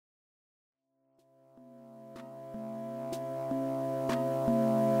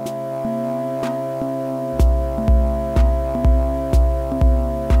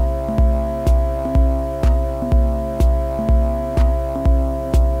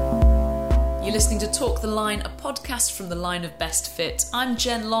You're listening to Talk the Line, a podcast from the line of Best Fit. I'm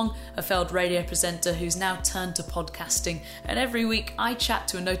Jen Long, a failed radio presenter who's now turned to podcasting, and every week I chat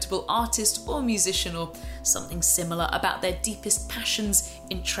to a notable artist or musician or something similar about their deepest passions,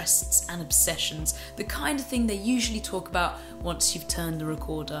 interests and obsessions, the kind of thing they usually talk about once you've turned the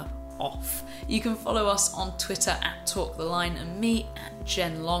recorder off. You can follow us on Twitter at Talk the Line and me at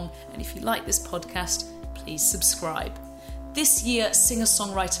Jen Long, and if you like this podcast, please subscribe. This year,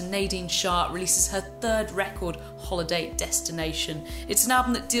 singer-songwriter Nadine Shah releases her third record, Holiday Destination. It's an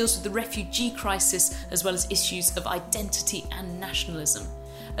album that deals with the refugee crisis as well as issues of identity and nationalism.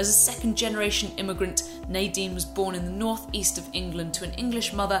 As a second-generation immigrant, Nadine was born in the northeast of England to an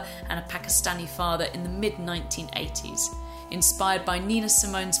English mother and a Pakistani father in the mid-1980s. Inspired by Nina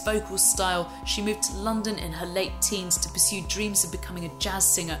Simone's vocal style, she moved to London in her late teens to pursue dreams of becoming a jazz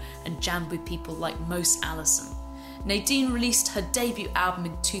singer and jammed with people like Mose Allison. Nadine released her debut album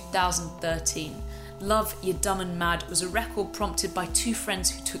in 2013. Love, You're Dumb and Mad was a record prompted by two friends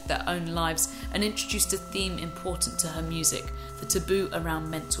who took their own lives and introduced a theme important to her music, the taboo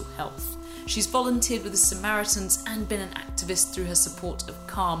around mental health. She's volunteered with the Samaritans and been an activist through her support of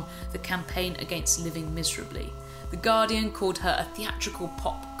Calm, the campaign against living miserably. The Guardian called her a theatrical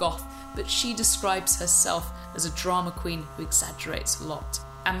pop goth, but she describes herself as a drama queen who exaggerates a lot.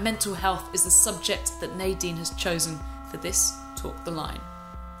 And mental health is the subject that Nadine has chosen for this Talk the Line.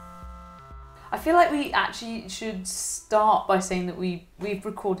 I feel like we actually should start by saying that we've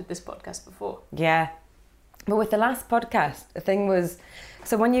recorded this podcast before. Yeah. But with the last podcast, the thing was,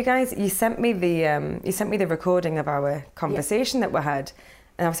 so when you sent me the recording of our conversation that we had,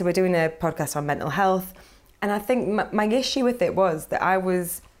 and obviously we're doing a podcast on mental health, and I think my issue with it was that I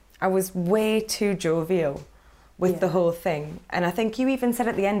was way too jovial with the whole thing. And I think you even said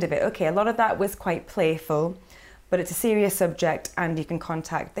at the end of it, okay, a lot of that was quite playful, but it's a serious subject and you can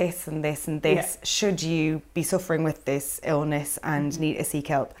contact this and this and this should you be suffering with this illness and need to seek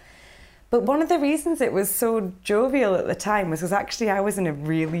help. But one of the reasons it was so jovial at the time was actually I was in a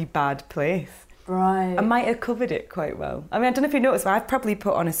really bad place. Right. I might have covered it quite well. I mean, I don't know if you noticed, but I've probably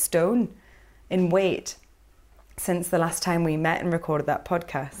put on a stone in weight since the last time we met and recorded that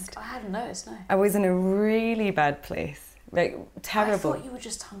podcast. I hadn't noticed, no. I was in a really bad place. Like, terrible. I thought you were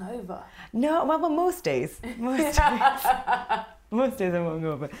just hungover. No, well, most days. Most days I'm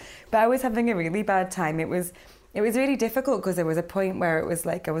hungover. But I was having a really bad time. It was really difficult because there was a point where it was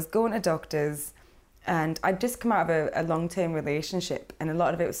like I was going to doctors and I'd just come out of a long-term relationship and a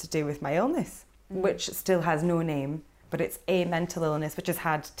lot of it was to do with my illness, which still has no name, but it's a mental illness which has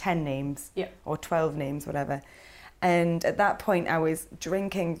had 10 names or 12 names, whatever. And at that point I was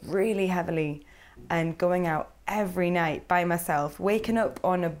drinking really heavily and going out every night by myself, waking up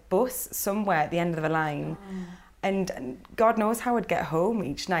on a bus somewhere at the end of the line. And God knows how I'd get home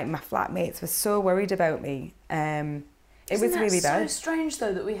each night. My flatmates were so worried about me. It was really bad. It's so strange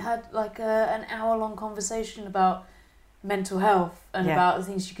though that we had like an hour-long conversation about mental health and about the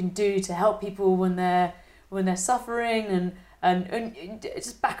things you can do to help people when they're suffering and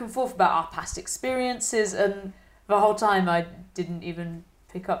just back and forth about our past experiences, and the whole time I didn't even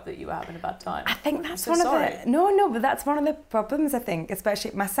pick up that you were having a bad time. I think that's but that's one of the problems, I think,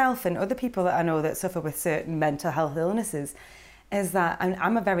 especially myself and other people that I know that suffer with certain mental health illnesses, is that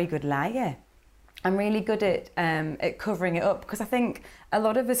I'm a very good liar. I'm really good at covering it up, because I think a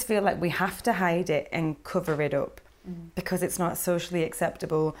lot of us feel like we have to hide it and cover it up because it's not socially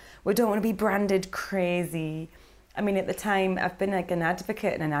acceptable. We don't want to be branded crazy. I mean, at the time, I've been like an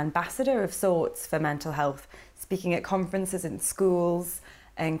advocate and an ambassador of sorts for mental health, speaking at conferences in schools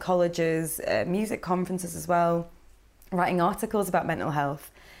and colleges, music conferences as well, writing articles about mental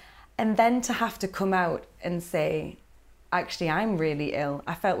health. And then to have to come out and say, actually, I'm really ill.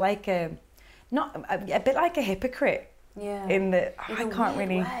 I felt like a bit like a hypocrite. Yeah. In that I can't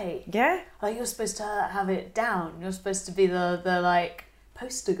really. Way. Yeah. Like you're supposed to have it down. You're supposed to be the like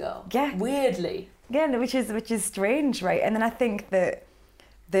poster girl. Yeah. Weirdly. Yeah, which is strange, right? And then I think that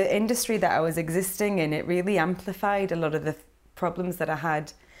the industry that I was existing in, it really amplified a lot of the problems that I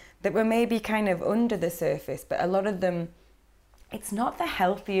had that were maybe kind of under the surface, but a lot of them, it's not the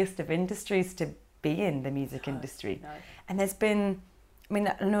healthiest of industries to be in, the music industry. No. And there's been, I mean,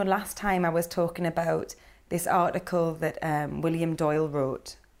 I know last time I was talking about this article that William Doyle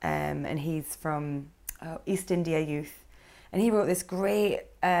wrote, and he's from East India Youth, and he wrote this great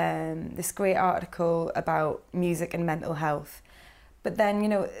article about music and mental health. But then, you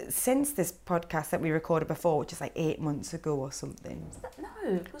know, since this podcast that we recorded before, which is like 8 months ago or something. No,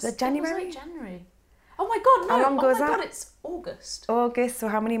 it was January? It was like January. Oh my God, no. How long goes that? Oh my God, it's August. August, so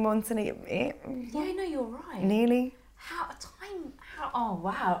how many months in it? 8? Yeah, no, you're right. Nearly. How Oh,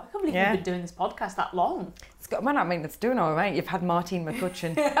 wow. I can't believe you've been doing this podcast that long. It's doing all right. You've had Martine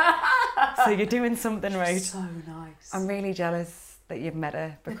McCutcheon. So you're doing something right. So nice. I'm really jealous that you've met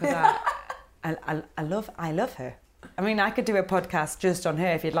her because I love her. I mean, I could do a podcast just on her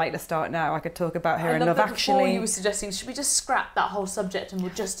if you'd like to start now. I could talk about her in Love Actually. Before you were suggesting, should we just scrap that whole subject and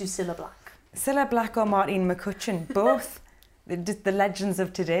we'll just do Cilla Black? Cilla Black or Martine McCutcheon, both. the legends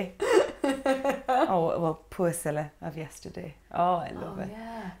of today. Oh, well, poor Cilla of yesterday. Oh, I love her.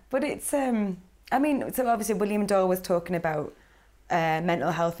 Yeah. But it's, I mean, so obviously William Dahl was talking about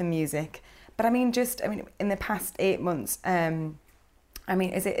mental health and music. But I mean, in the past 8 months, I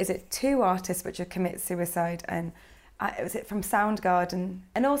mean, is it 2 artists which have committed suicide? And was it from Soundgarden?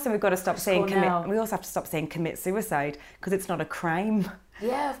 And also we've got to stop saying commit. We also have to stop saying commit suicide because it's not a crime.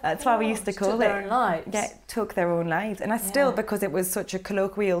 Yeah, that's why we used to call it. Took their own lives. Yeah, took their own lives. And I still, because it was such a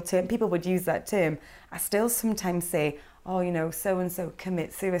colloquial term, people would use that term. I still sometimes say, oh, you know, so and so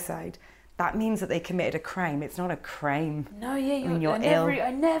commit suicide. That means that they committed a crime. It's not a crime. No, yeah, you're ill.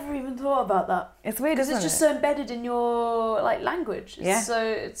 I never even thought about that. It's weird, isn't it? Because it's just so embedded in your language. So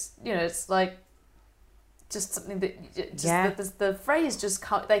it's it's like just something that the phrase just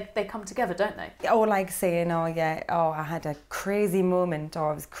they come together, don't they? Or like saying, I had a crazy moment,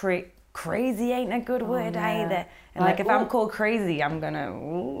 or I was crazy ain't a good word either. And like if I'm called crazy, I'm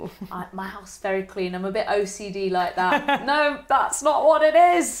gonna. My house very clean. I'm a bit OCD like that. No, that's not what it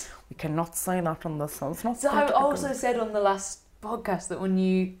is. We cannot say that on this. So I also said on the last podcast that when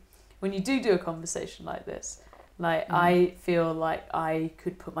you do a conversation like this, I feel like I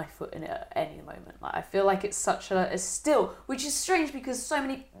could put my foot in it at any moment. Like I feel like it's such a still, which is strange because so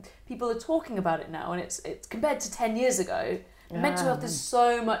many people are talking about it now, and it's compared to 10 years ago. Mental health is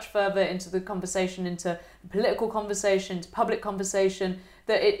so much further into the conversation, into political conversation, into public conversation,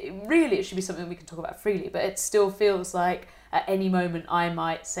 that it should be something we can talk about freely, but it still feels like at any moment I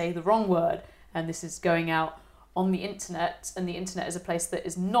might say the wrong word, and this is going out on the internet, and the internet is a place that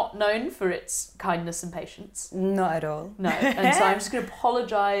is not known for its kindness and patience. Not at all. No, and so I'm just going to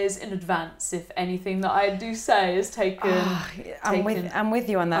apologise in advance if anything that I do say is taken. I'm with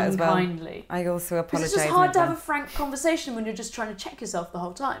you on that as well. Unkindly. I also apologise. Because it's just hard to have a frank conversation when you're just trying to check yourself the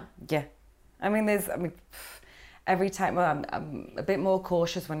whole time. Yeah, I mean, every time I'm a bit more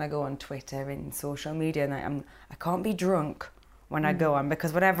cautious when I go on Twitter and social media, and I can't be drunk when I go on,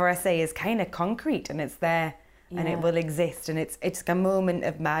 because whatever I say is kind of concrete and it's there. Yeah. And it will exist, and it's a moment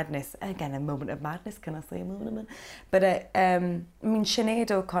of madness. Again, a moment of madness. Can I say a moment of madness? But I mean,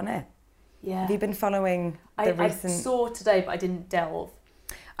 Sinead O'Connor. Yeah. Have you been following the recent? I saw today, but I didn't delve.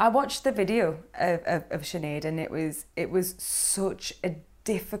 I watched the video of Sinead, and it was such a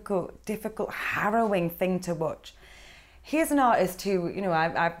difficult, harrowing thing to watch. Here's an artist who, you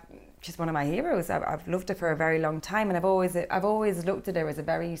know, she's one of my heroes. I've loved her for a very long time, and I've always looked at her as a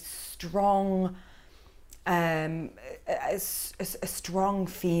very strong. A strong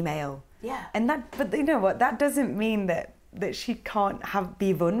female, but you know what? That doesn't mean that she can't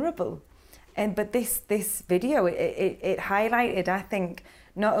be vulnerable. But this video it highlighted, I think,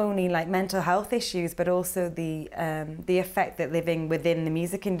 not only like mental health issues, but also the effect that living within the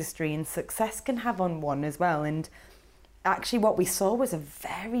music industry and success can have on one as well. And actually, what we saw was a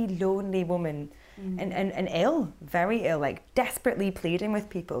very lonely woman, and ill, very ill, like desperately pleading with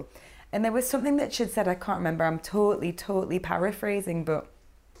people. And there was something that she'd said, I can't remember, I'm totally paraphrasing, but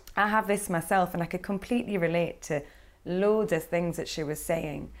I have this myself, and I could completely relate to loads of things that she was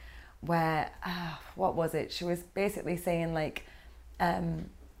saying, where, what was it? She was basically saying, like,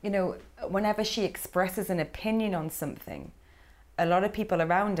 you know, whenever she expresses an opinion on something, a lot of people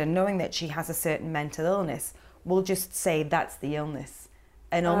around her, knowing that she has a certain mental illness, will just say that's the illness,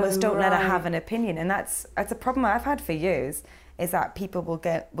 and almost don't let her have an opinion. And that's a problem I've had for years, is that people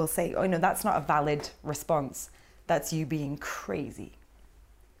will say, oh no, that's not a valid response. That's you being crazy.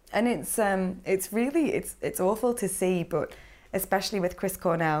 And it's really awful to see, but especially with Chris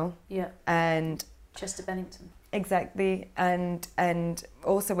Cornell. Yeah. And Chester Bennington. Exactly. And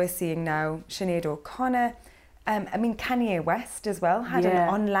also we're seeing now Sinead O'Connor. I mean, Kanye West as well had an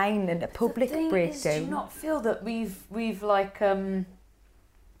online and a public breakdown. Do you not feel that we've like kind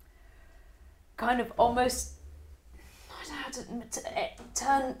of almost, I don't know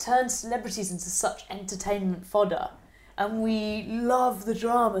how to turn celebrities into such entertainment fodder, and we love the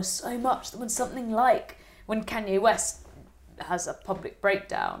drama so much that when Kanye West has a public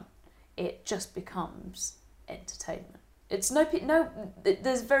breakdown, it just becomes entertainment. It's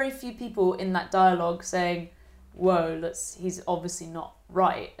there's very few people in that dialogue saying, whoa, he's obviously not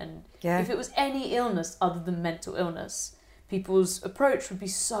right. And if it was any illness other than mental illness, people's approach would be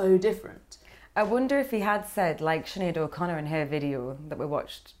so different. I wonder if he had said, like Sinead O'Connor in her video that we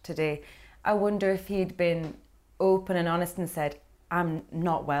watched today, I wonder if he'd been open and honest and said, I'm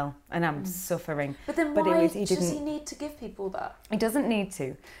not well and I'm suffering. But then why does he need to give people that? He doesn't need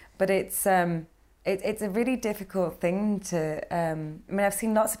to, but it's a really difficult thing to... I mean, I've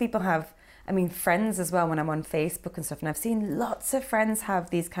seen lots of people have... I mean, friends as well when I'm on Facebook and stuff, and I've seen lots of friends have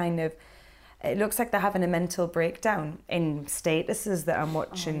these kind of... It looks like they're having a mental breakdown in statuses that I'm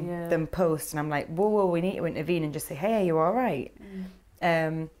watching them post, and I'm like, whoa, we need to intervene and just say, hey, are you all right?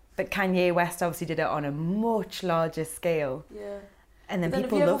 But Kanye West obviously did it on a much larger scale. Yeah. And then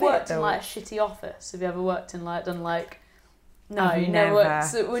people love it, though. Have you ever worked in, like, a shitty office? Have you ever worked in, like, done, like... No, you never worked...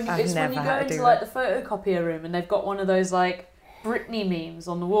 So when you go into, like, the photocopier room and they've got one of those, like, Britney memes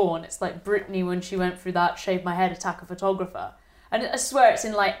on the wall, and it's, like, Britney when she went through that shave my head, attack a photographer. And I swear it's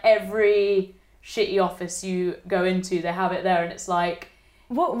in, like, every shitty office you go into, they have it there, and it's like...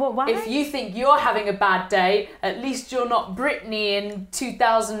 Why? If you think you're having a bad day, at least you're not Britney in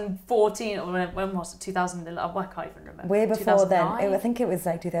 2014, or when was it, 2011? I can't even remember. Way before then. I think it was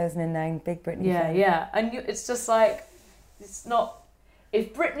like 2009, big Britney fan. Yeah. And it's just like, it's not...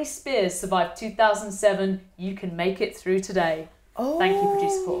 If Britney Spears survived 2007, you can make it through today. Oh, thank you,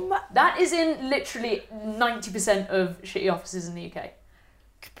 Producer Paul. That is in literally 90% of shitty offices in the UK.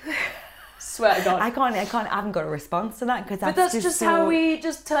 Swear to God. I haven't got a response to that, because that's just so... how we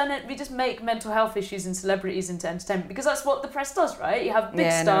just turn it. We just make mental health issues and celebrities into entertainment, because that's what the press does, right? You have a big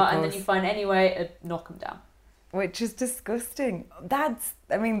star, and then you find any way to knock them down. Which is disgusting. I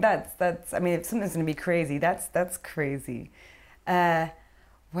mean, if something's going to be crazy, that's crazy.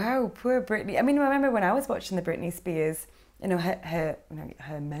 Wow, poor Britney. I mean, I remember when I was watching the Britney Spears, her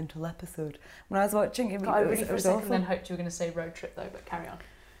mental episode. When I was watching it, I really for a second then hoped you were going to say Road Trip, though, but carry on.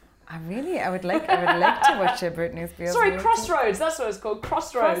 I would like to watch a Britney Spears movie. Sorry, Crossroads, that's what it's called,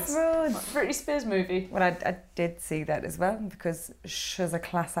 Crossroads. Britney Spears movie. Well, I did see that as well, because she's a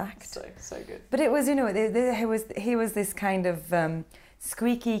class act. So good. But it was, he was this kind of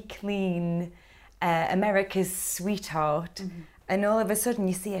squeaky clean, America's sweetheart, and all of a sudden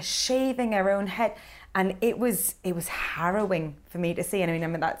you see her shaving her own head, and it was harrowing for me to see. And I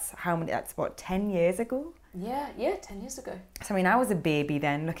mean, that's what, 10 years ago? Yeah, 10 years ago. So I mean, I was a baby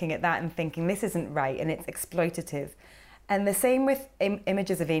then looking at that and thinking, this isn't right, and it's exploitative. And the same with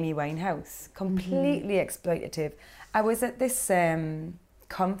images of Amy Winehouse, completely exploitative. I was at this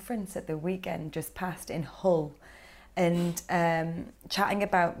conference at the weekend just past in Hull, and chatting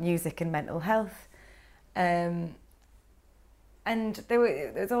about music and mental health. And there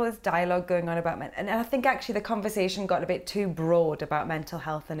was all this dialogue going on about and I think actually the conversation got a bit too broad about mental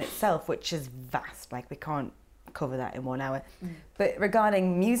health in itself, which is vast. Like, we can't cover that in 1 hour. But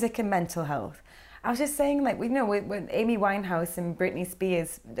regarding music and mental health, I was just saying, like, with Amy Winehouse and Britney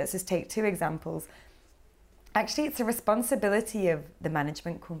Spears, let's just take 2 examples. Actually, it's a responsibility of the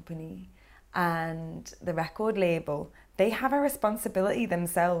management company and the record label. They have a responsibility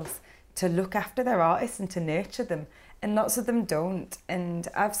themselves to look after their artists and to nurture them. And lots of them don't. And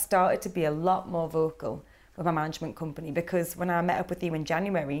I've started to be a lot more vocal with my management company, because when I met up with you in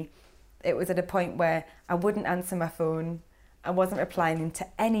January, it was at a point where I wouldn't answer my phone. I wasn't replying to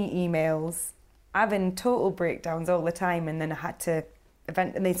any emails, having total breakdowns all the time. And then I had to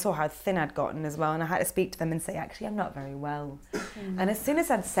and they saw how thin I'd gotten as well. And I had to speak to them and say, actually, I'm not very well. And as soon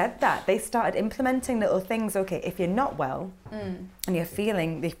as I'd said that, they started implementing little things. Okay, if you're not well and you're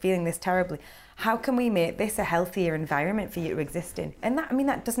feeling this terribly, how can we make this a healthier environment for you to exist in? And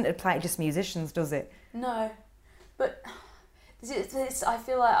that doesn't apply to just musicians, does it? No, but I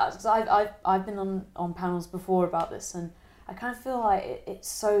feel like I've been on panels before about this, and I kind of feel like it's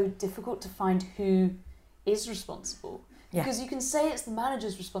so difficult to find who is responsible. Yeah. Because you can say it's the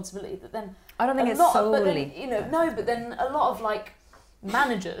manager's responsibility, but then I don't think it's solely. But then a lot of like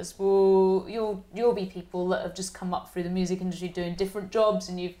managers you'll be people that have just come up through the music industry doing different jobs,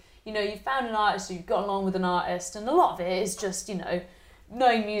 and you've found an artist, or you've got along with an artist, and a lot of it is just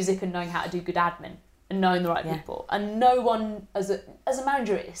knowing music and knowing how to do good admin and knowing the right people. And no one as a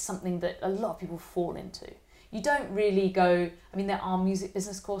manager, it is something that a lot of people fall into. You don't really go... I mean, there are music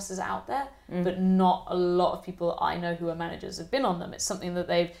business courses out there, but not a lot of people that I know who are managers have been on them. It's something that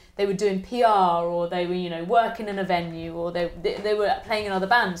they were doing PR, or they were, working in a venue, or they were playing in other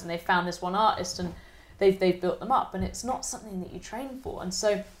bands, and they found this one artist and they've built them up, and it's not something that you train for. And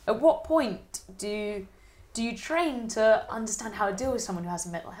so at what point do you train to understand how to deal with someone who has a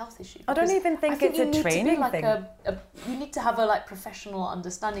mental health issue? Because I don't even think it's a training thing. You need to have a professional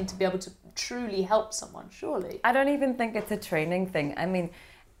understanding to be able to truly help someone, surely. I don't even think it's a training thing. I mean,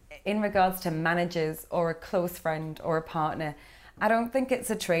 in regards to managers or a close friend or a partner, I don't think it's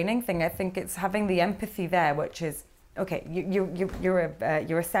a training thing. I think it's having the empathy there, which is, okay,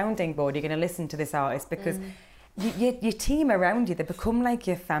 you're a sounding board. You're going to listen to this artist because your team around you, they become like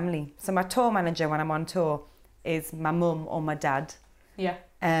your family. So my tour manager when I'm on tour is my mum or my dad. Yeah.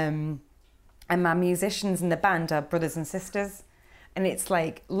 And my musicians in the band are brothers and sisters. And it's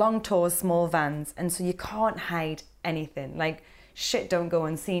like long tours, small vans. And so you can't hide anything. Like shit don't go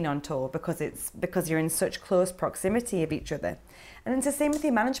unseen on tour because you're in such close proximity of each other. And it's the same with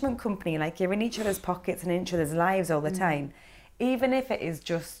your management company. Like you're in each other's pockets and in each other's lives all the time. Even if it is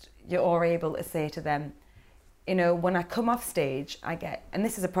just you're all able to say to them, you know, when I come off stage, I get, and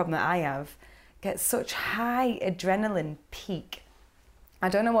this is a problem that I have, get such high adrenaline peak. I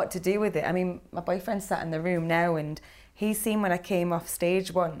don't know what to do with it. I mean, my boyfriend sat in the room now and he's seen when I came off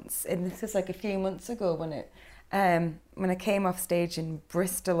stage once, and this was like a few months ago when I came off stage in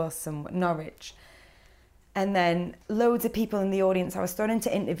Bristol or Norwich. And then loads of people in the audience. I was thrown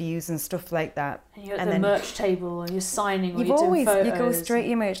into interviews and stuff like that. And you're at the merch table, and you're signing, or you're doing photos. You go straight to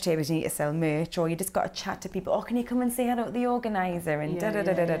your merch table. You need to sell merch, or you just got to chat to people. Oh, can you come and say hello to the organizer? And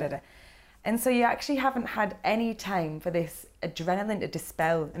da. And so you actually haven't had any time for this adrenaline to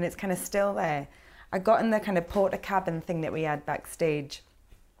dispel, and it's kind of still there. I got in the kind of porta cabin thing that we had backstage,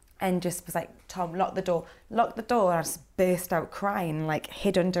 and just was like, Tom, lock the door. And I just burst out crying, like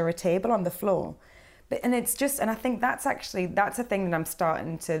hid under a table on the floor. And it's just, and I think that's a thing that I'm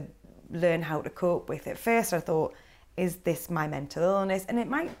starting to learn how to cope with. At first I thought, is this my mental illness? And it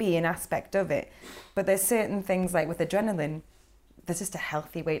might be an aspect of it, but there's certain things like with adrenaline, there's just a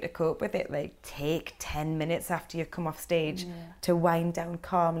healthy way to cope with it. Like take 10 minutes after you come off stage to wind down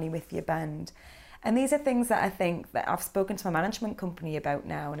calmly with your band. And these are things that I think that I've spoken to my management company about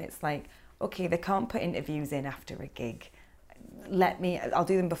now, and it's like, okay, they can't put interviews in after a gig. I'll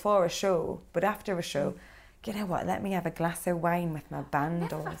do them before a show, but after a show, you know what, let me have a glass of wine with my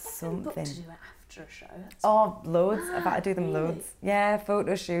band or something. Booked to do it after a show. Loads. I've had to do them loads. Yeah,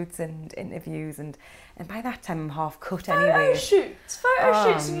 photo shoots and interviews, and by that time I'm half cut anyway. Photo shoots,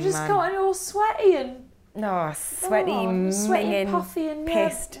 and you just go and you're all sweaty and... No, sweaty, minging, puffy and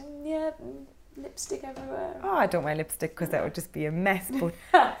pissed. Lipstick everywhere. Oh, I don't wear lipstick because that would just be a mess, but...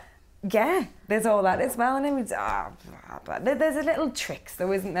 Yeah, there's all that as well. And it was, there's a little tricks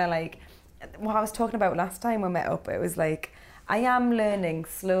though, isn't there? Like what I was talking about last time we met up, it was like, I am learning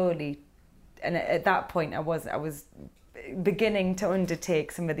slowly. And at that point I was beginning to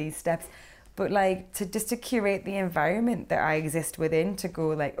undertake some of these steps, but like to curate the environment that I exist within, to go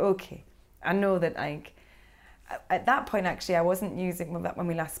like, okay, I know that like, at that point actually I wasn't using, when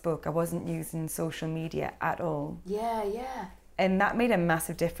we last spoke, I wasn't using social media at all. Yeah. And that made a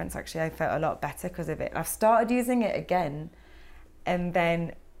massive difference, actually. I felt a lot better because of it. I've started using it again, and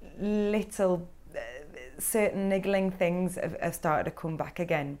then little certain niggling things have started to come back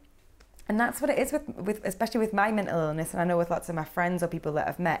again. And that's what it is with especially with my mental illness, and I know with lots of my friends or people that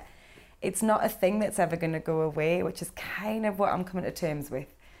I've met, it's not a thing that's ever going to go away, which is kind of what I'm coming to terms with.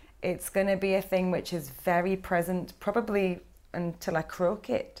 It's going to be a thing which is very present, probably until I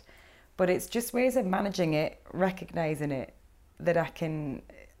croak it. But it's just ways of managing it, recognising it,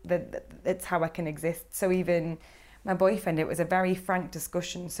 that's how I can exist. So even my boyfriend, it was a very frank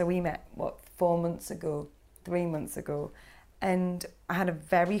discussion. So we met 3 months ago, and I had a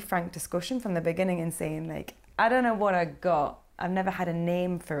very frank discussion from the beginning and saying like, I don't know what I got. I've never had a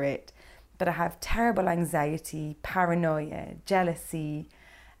name for it, but I have terrible anxiety, paranoia, jealousy.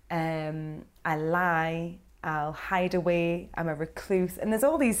 I lie, I'll hide away, I'm a recluse, and there's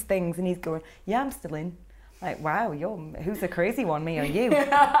all these things. And he's going, yeah, I'm still in. Like, wow, who's the crazy one, me or you?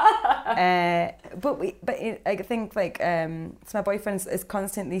 But I think like, so my boyfriend is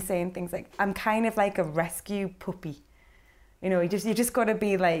constantly saying things like, I'm kind of like a rescue puppy. You know, you just got to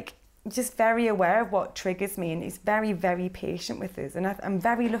be like, just very aware of what triggers me, and he's very, very patient with us. And I'm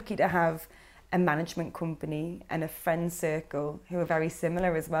very lucky to have a management company and a friend circle who are very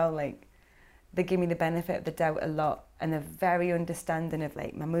similar as well. Like, they give me the benefit of the doubt a lot, and they're very understanding of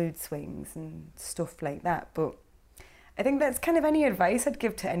like my mood swings and stuff like that. But I think that's kind of any advice I'd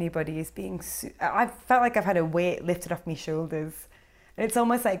give to anybody is I felt like I've had a weight lifted off my shoulders. And it's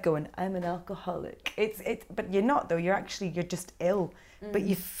almost like going, I'm an alcoholic. But you're not though. You're just ill. But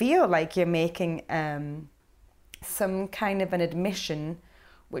you feel like you're making some kind of an admission,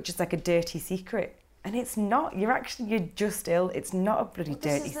 which is like a dirty secret. And it's not. You're just ill. It's not a bloody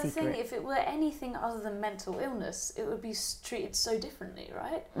dirty secret. This is the thing. If it were anything other than mental illness, it would be treated so differently,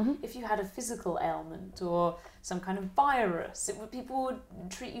 right? Mm-hmm. If you had a physical ailment or some kind of virus, people would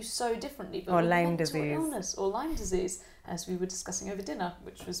treat you so differently. But or Lyme disease. Illness or Lyme disease, as we were discussing over dinner,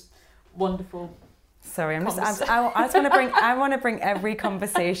 which was wonderful. Sorry, I want to bring every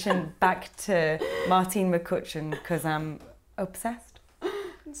conversation back to Martine McCutcheon because I'm obsessed.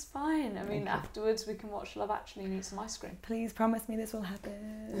 It's fine. I mean, afterwards we can watch Love Actually and eat some ice cream. Please promise me this will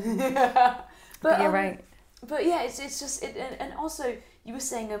happen. But you're right. But yeah, it's just it, and also you were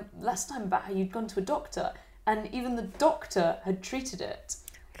saying last time about how you'd gone to a doctor, and even the doctor had treated it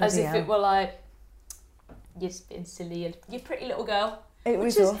as if it were like, you're being silly, you pretty little girl. It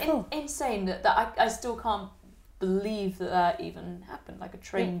was awful. Insane that I still can't believe that even happened. Like a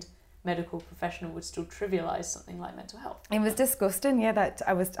trained medical professional would still trivialise something like mental health. It was disgusting, yeah,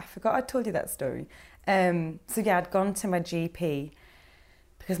 I forgot I told you that story. So yeah, I'd gone to my GP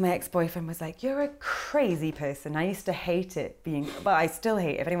because my ex-boyfriend was like, you're a crazy person. I used to hate it but I still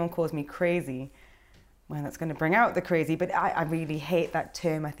hate it. If anyone calls me crazy, well, that's going to bring out the crazy, but I really hate that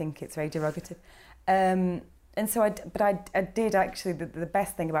term. I think it's very derogative. And so I did actually, the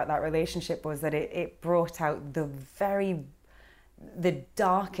best thing about that relationship was that it brought out the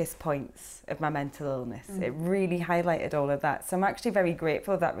darkest points of my mental illness. It really highlighted all of that. So I'm actually very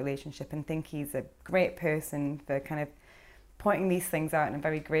grateful of that relationship and think he's a great person for kind of pointing these things out, and I'm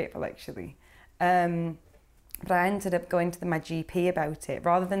very grateful actually. But I ended up going to my GP about it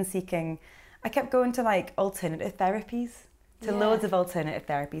rather than seeking. I kept going to like alternative therapies, loads of alternative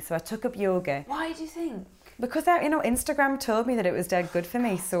therapies. So I took up yoga. Why do you think? Because Instagram told me that it was dead good for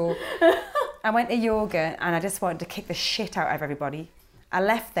me. So I went to yoga and I just wanted to kick the shit out of everybody. I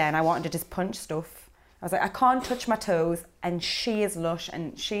left there and I wanted to just punch stuff. I was like, I can't touch my toes, and she is lush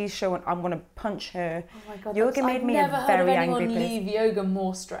and she's showing. I'm going to punch her. Oh my God, yoga made me a very angry person. I've never heard of anyone leave yoga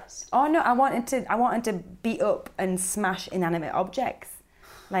more stressed. Oh no, I wanted to beat up and smash inanimate objects.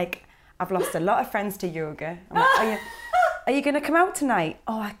 Like, I've lost a lot of friends to yoga. I'm like, are you going to come out tonight?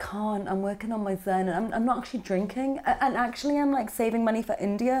 Oh, I can't. I'm working on my Zen and I'm not actually drinking. And actually, I'm like saving money for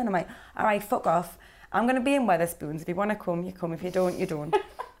India. And I'm like, all right, fuck off. I'm going to be in Wetherspoons. If you want to come, you come. If you don't, you don't.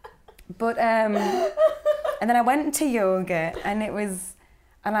 But, and then I went to yoga and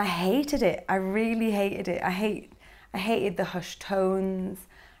I hated it. I really hated it. I hated the hushed tones.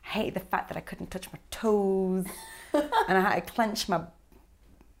 I hated the fact that I couldn't touch my toes. And I had to clench my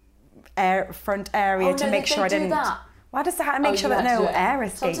front area to make sure I didn't. Why does it have to make sure that no air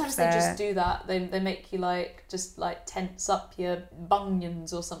escapes? Sometimes they just do that. They make you just tense up your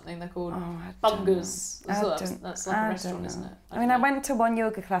bunions or something. They're called bungas. That's like a restaurant, isn't it? I went to one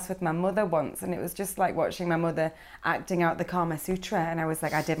yoga class with my mother once, and it was just like watching my mother acting out the Kama Sutra, and I was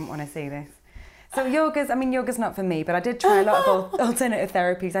like, I didn't want to see this. So yoga's not for me, but I did try a lot of alternative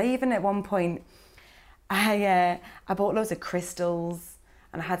therapies. I even at one point, I bought loads of crystals.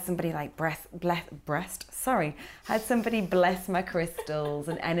 And I had somebody had somebody bless my crystals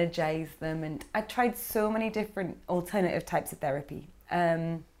and energize them. And I tried so many different alternative types of therapy.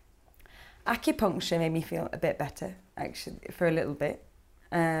 Acupuncture made me feel a bit better, actually, for a little bit.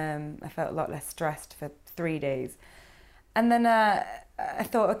 I felt a lot less stressed for 3 days. And then I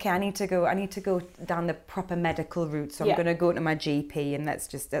thought, okay, I need to go down the proper medical route. So I'm going to go to my GP and let's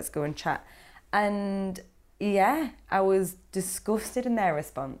go and chat. And yeah, I was disgusted in their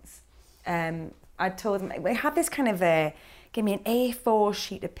response. I told them, we had this kind of give me an A4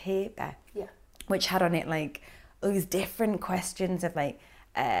 sheet of paper, which had on it like all these different questions of like,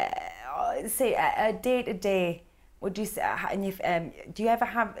 say a day to day. Would you say, do you ever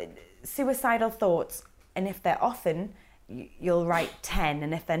have suicidal thoughts? And if they're often, you'll write 10,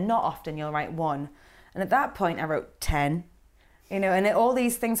 and if they're not often, you'll write 1. And at that point, I wrote 10. And all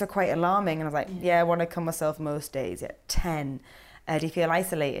these things are quite alarming. And I was like, I want to kill myself most days. 10. Do you feel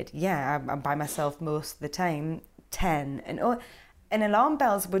isolated? Yeah, I'm by myself most of the time. 10. And alarm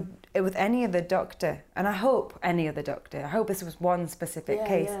bells would, with any other doctor, and I hope any other doctor, I hope this was one specific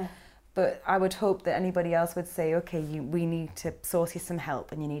case, but I would hope that anybody else would say, okay, we need to source you some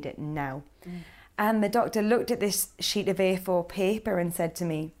help and you need it now. And the doctor looked at this sheet of A4 paper and said to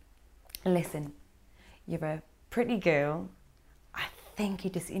me, listen, you're a pretty girl. I think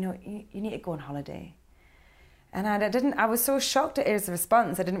you just, you need to go on holiday. And I was so shocked at his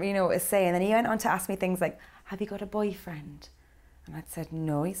response, I didn't really know what to say. And then he went on to ask me things like, have you got a boyfriend? And I'd said,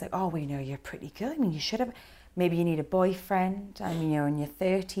 no. He's like, oh, we know you're a pretty girl. You should have, maybe you need a boyfriend. And, in your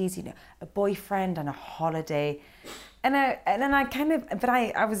 30s, a boyfriend and a holiday. And then I kind of, but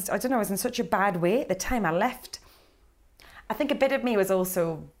I was in such a bad way at the time I left. I think a bit of me was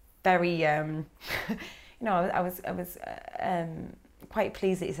also very, I was quite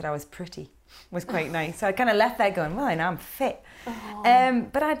pleased that he said I was pretty. Was quite nice. So I kind of left there going, well, I know I'm fit.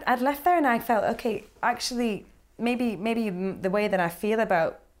 But I'd left there and I felt, okay, actually, maybe the way that I feel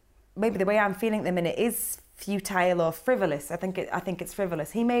maybe the way I'm feeling at the minute is futile or frivolous. I think it's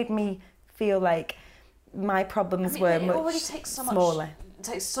frivolous. He made me feel like my problems were much already takes so smaller. It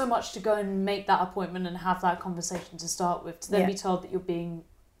takes so much to go and make that appointment and have that conversation to start with, to then be told that you're being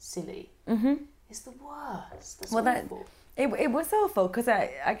silly. It's the worst. That's awful. It was awful because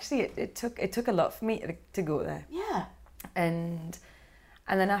it took a lot for me to go there. Yeah. And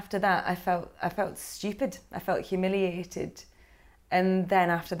then after that, I felt stupid. I felt humiliated. And then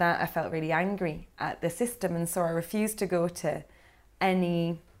after that, I felt really angry at the system, and so I refused to go to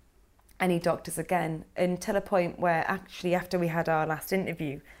any doctors again, until a point where actually after we had our last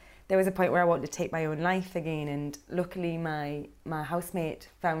interview, there was a point where I wanted to take my own life again, and luckily my housemate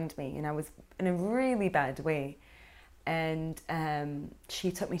found me, and I was in a really bad way, and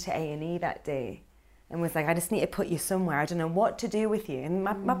she took me to A&E that day and was like, I just need to put you somewhere, I don't know what to do with you. And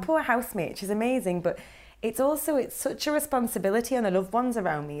my poor housemate, she's amazing, but it's such a responsibility on the loved ones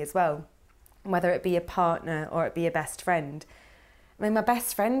around me as well, whether it be a partner or it be a best friend. I mean, my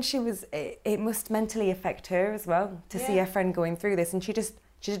best friend, it must mentally affect her as well to see her friend going through this, and she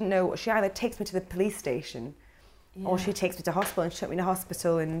didn't know. She either takes me to the police station or she takes me to hospital, and she took me to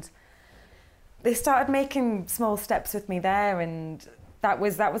hospital, and they started making small steps with me there, and that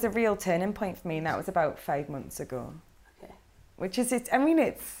was a real turning point for me, and that was about 5 months ago. Okay. Which is it. I mean,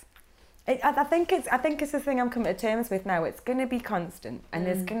 I think it's the thing I'm coming to terms with now. It's going to be constant, and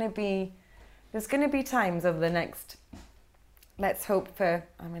there's going to be times over the next. Let's hope for.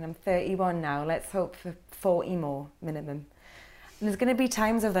 I mean, I'm 31 now. Let's hope for 40 more minimum. And there's going to be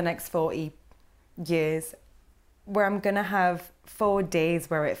times over the next 40 years where I'm going to have 4 days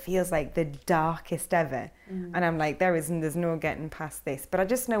where it feels like the darkest ever, and I'm like, there's no getting past this. But I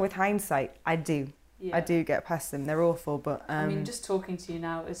just know with hindsight, I do get past them. They're awful, but I mean, just talking to you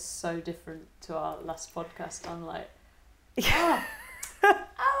now is so different to our last podcast. I'm like,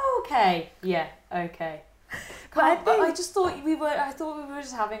 okay, yeah, okay. But I just thought we were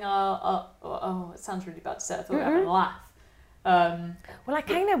just having it sounds really bad to say. I thought we were having a laugh. Well, I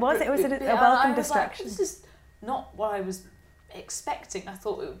kind of was. It was a welcome distraction. Like, this is not what I was expecting. I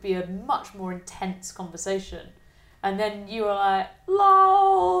thought it would be a much more intense conversation. And then you were like,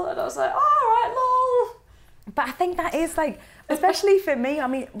 lol. And I was like, all right, lol. But I think that is like, especially for me, I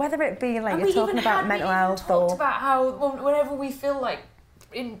mean, whether it be like you're talking about mental health or... We talked about how whenever we feel like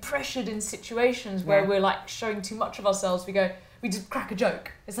pressured in situations where we're like showing too much of ourselves, we just crack a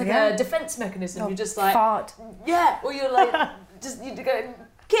joke. It's like a defense mechanism. You're just like fart. Yeah, or you're like just you go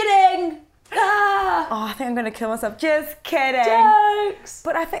kidding. Ah! Oh, I think I'm going to kill myself. Just kidding. Jokes.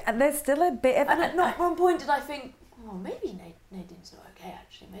 But I think there's still a bit of. And at not one point did I think, oh, maybe Nadine's not okay.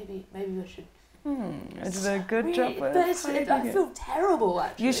 Actually, maybe we should. It's a good job. But I feel terrible.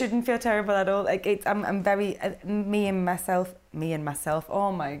 Actually, you shouldn't feel terrible at all. Like I'm very me and myself.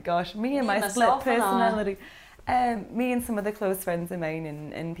 Oh my gosh, me and my split personality. Me and some of the close friends of mine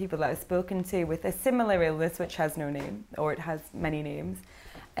and people that I've spoken to with a similar illness which has no name or it has many names.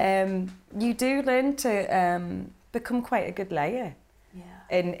 You do learn to become quite a good liar. Yeah.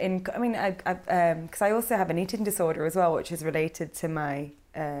 I mean, because I also have an eating disorder as well, which is related to my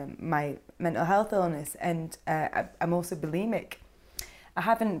my mental health illness, and I'm also bulimic. I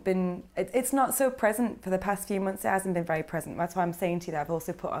haven't been. It's not so present for the past few months. It hasn't been very present. That's why I'm saying to you that I've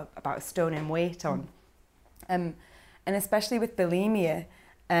also put about a stone in weight on. And especially with bulimia,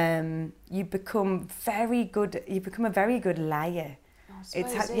 you become very good. You become a very good liar. You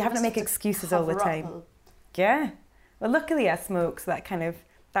have to make excuses all the time. Yeah. Well, luckily I smoke, so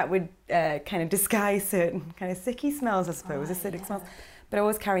that would kind of disguise certain kind of sicky smells, I suppose, acidic smells. But I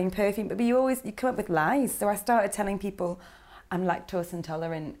was carrying perfume. But you come up with lies. So I started telling people I'm lactose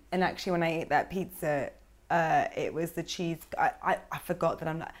intolerant, and actually when I ate that pizza, it was the cheese. I forgot that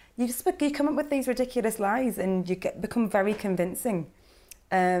I'm not. You come up with these ridiculous lies, and you become very convincing.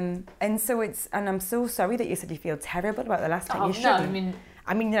 And I'm so sorry that you said you feel terrible about the last time. You shouldn't. No,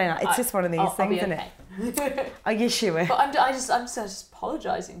 I mean, it's just one of these things, isn't it? Are you sure? But I'm just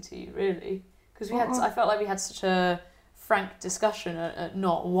apologising to you, really, because I felt like we had such a frank discussion. At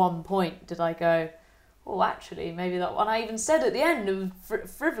not one point did I go, oh, actually, maybe that one I even said at the end of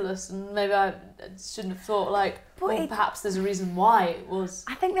frivolous, and maybe I shouldn't have thought perhaps there's a reason why it was.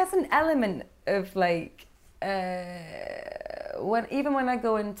 I think there's an element of like. When I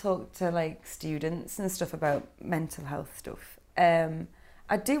go and talk to like students and stuff about mental health stuff,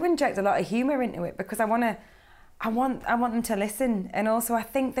 I do inject a lot of humour into it because I want them to listen, and also I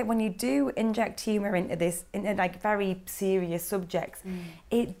think that when you do inject humour into like very serious subjects,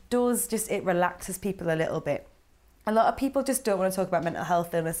 it relaxes people a little bit. A lot of people just don't want to talk about mental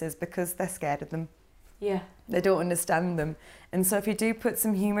health illnesses because they're scared of them. Yeah, they don't understand them, and so if you do put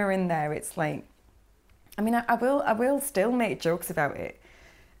some humour in there, it's like. I mean, I will still make jokes about it,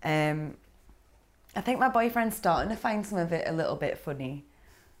 I think my boyfriend's starting to find some of it a little bit funny,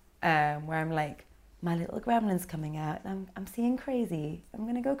 where I'm like, my little gremlin's coming out, and I'm seeing crazy. I'm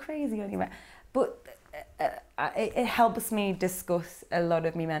gonna go crazy on you, but it helps me discuss a lot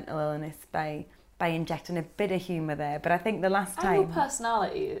of my mental illness by injecting a bit of humour there. But I think the last time, and your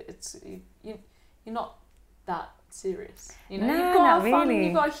personality, you're not that serious. You know, no, you've got not fun, really.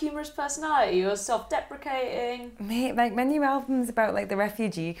 you've got a humorous personality. You're self-deprecating. Mate, like my new album's about like the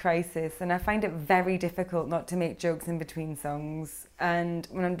refugee crisis, and I find it very difficult not to make jokes in between songs. And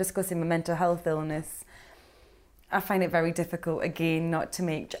when I'm discussing my mental health illness, I find it very difficult again not to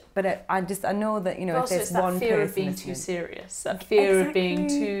make. But I know that, you know, But if there's one person, that fear of being too serious, that fear of being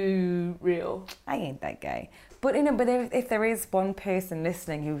too real. I ain't that guy. But you know, but if there is one person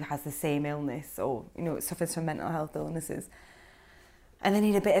listening who has the same illness, or you know, suffers from mental health illnesses, and they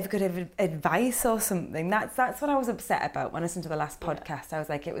need a bit of good advice or something, that's what I was upset about when I listened to the last podcast. I was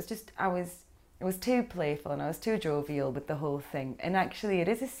like, it was too playful and I was too jovial with the whole thing. And actually, it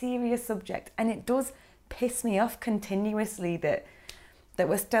is a serious subject, and it does piss me off continuously that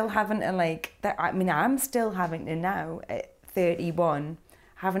we're still having to like that. I mean, I'm still having to now at 31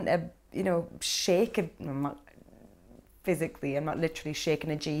 having to, you know, shake a. I'm not physically, I'm not literally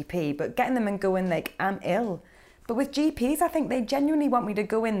shaking a GP, but getting them and going like, I'm ill. But with GPs, I think they genuinely want me to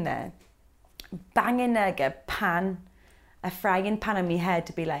go in there, banging like a frying pan on my head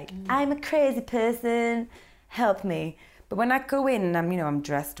to be like, I'm a crazy person, help me. But when I go in and I'm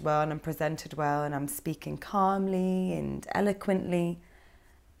dressed well and I'm presented well and I'm speaking calmly and eloquently,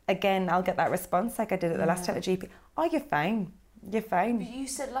 again, I'll get that response like I did at the last time at GP. Oh, you're fine. You're fine. But you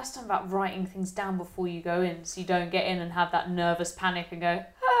said last time about writing things down before you go in, so you don't get in and have that nervous panic and go,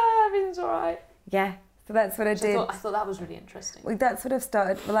 everything's all right. Yeah, so that's what I did. I thought that was really interesting. Well, that's what I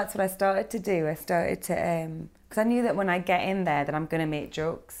started to do. I started to, because I knew that when I get in there that I'm going to make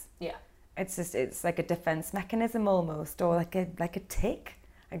jokes. Yeah. It's like a defense mechanism almost, or like a tick.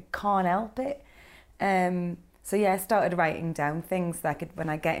 I can't help it. So yeah, I started writing down things that when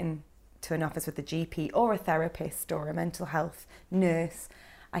I get into an office with a GP or a therapist or a mental health nurse,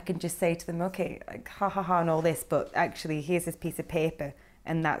 I can just say to them, okay, like, ha ha ha and all this, but actually here's this piece of paper,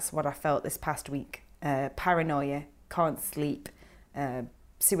 and that's what I felt this past week. Paranoia, can't sleep,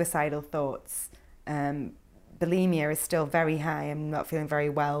 suicidal thoughts, bulimia is still very high, I'm not feeling very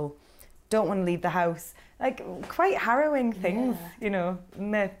well, don't want to leave the house. Like, quite harrowing things, you know,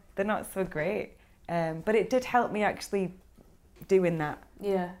 they're not so great. But it did help me actually doing that.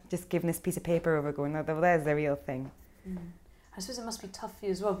 Yeah. Just giving this piece of paper over, going, oh, there's the real thing. I suppose it must be tough for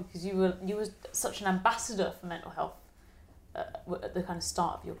you as well, because you were such an ambassador for mental health at the kind of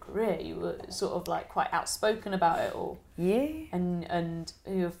start of your career. You were sort of like quite outspoken about it all. Yeah. And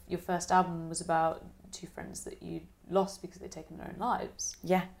your first album was about two friends that you lost because they'd taken their own lives.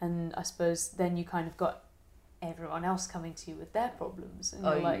 Yeah. And I suppose then you kind of got everyone else coming to you with their problems, and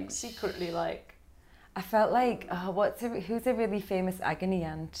you're like secretly like. I felt like, who's a really famous agony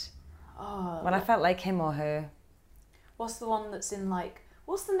aunt? I felt like him or her. What's the one that's in like?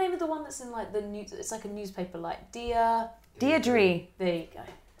 What's the name of the one that's in like the news? It's like a newspaper, like Deirdre. There you go.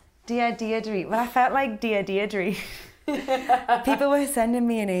 Deirdre. Well, I felt like Deirdre. People were sending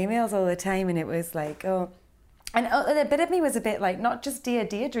me in emails all the time, and it was like, oh. And a bit of me was a bit like, not just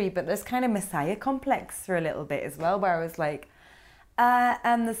Deirdre, but this kind of messiah complex for a little bit as well, where I was like,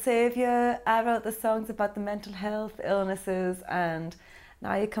 I'm the saviour, I wrote the songs about the mental health illnesses, and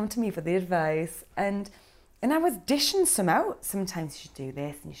now you come to me for the advice. And I was dishing some out. Sometimes you should do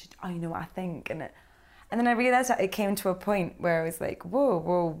this, and you should, you know what I think. And then I realised that it came to a point where I was like,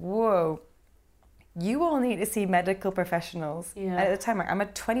 whoa. You all need to see medical professionals. Yeah. And at the time, I'm a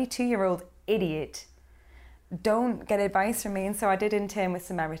 22-year-old idiot. Don't get advice from me. And so I did intern with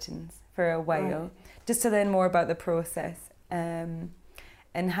Samaritans for a while, just to learn more about the process. And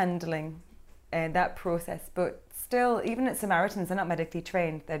handling that process, but still, even at Samaritans, they're not medically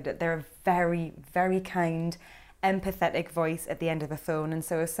trained. They're a very, very kind, empathetic voice at the end of the phone. And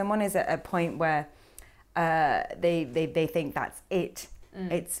so, if someone is at a point where they think that's it,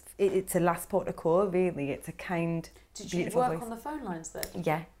 it's a last port of call. Really, it's a kind, Did you beautiful work voice. on the phone lines then?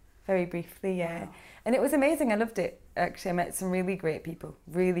 Yeah, very briefly. Yeah. Wow. And it was amazing. I loved it. Actually, I met some really great people.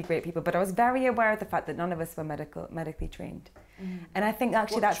 But I was very aware of the fact that none of us were medically trained. And I think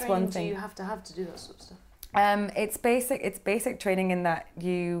actually that's one thing. What training do you have to do that sort of stuff? It's basic training in that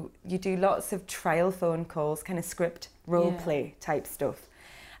you do lots of trial phone calls, kind of script role play type stuff.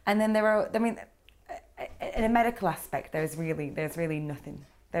 And then in a medical aspect, there's really nothing.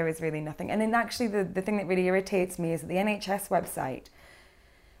 There is really nothing. And then actually the thing that really irritates me is that the NHS website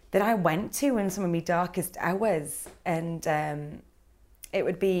that I went to in some of my darkest hours, and it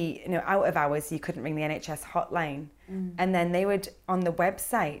would be, out of hours, you couldn't ring the NHS hotline. And then they would, on the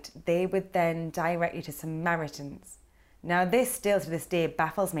website, they would then direct you to Samaritans. Now, this still to this day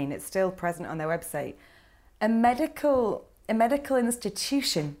baffles me, and it's still present on their website. A medical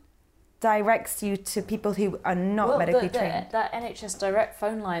institution directs you to people who are not medically trained. That NHS Direct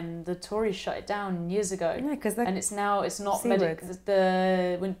phone line, the Tories shut it down years ago. Yeah, because and it's not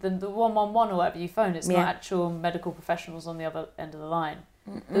the 111 or whatever you phone. It's not actual medical professionals on the other end of the line.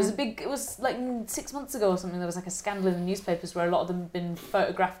 It was like 6 months ago or something. There was like a scandal in the newspapers where a lot of them had been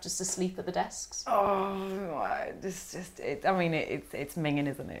photographed just asleep at the desks. Oh, it's minging,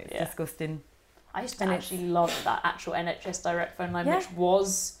 isn't it? It's disgusting. I used to actually love that actual NHS Direct phone line, which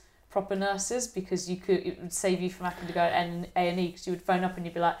was proper nurses, because it would save you from having to go to A&E, because you would phone up and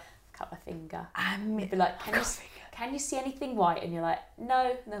you'd be like, cut my finger. You'd be like, can you see anything white? And you're like,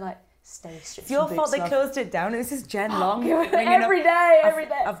 no. And they're like, stay strict. It's your fault they closed it down. It was just Jen Long. every day.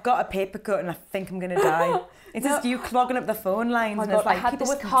 I've got a paper cut and I think I'm going to die. It's just you clogging up the phone lines. Oh, and there's like people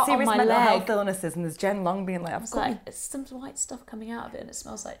with serious mental health illnesses, and there's Jen Long being like, it's some white stuff coming out of it and it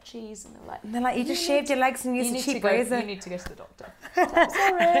smells like cheese. And they're like, you just shaved your legs and used a cheap razor. You need to go to the doctor.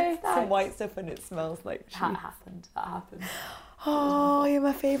 Sorry. Some white stuff and it smells like cheese. That happened. Oh, you're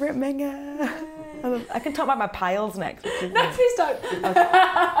my favourite minger. I can talk about my piles next. No, please don't.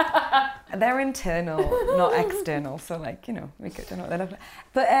 Okay. They're internal, not external. So, we could don't know what they're looking at.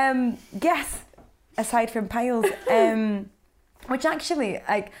 But yes, aside from piles, which actually,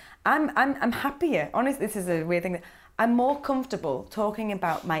 I'm happier. Honestly, this is a weird thing. I'm more comfortable talking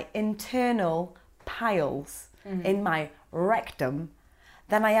about my internal piles in my rectum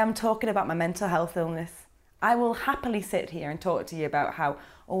than I am talking about my mental health illness. I will happily sit here and talk to you about how,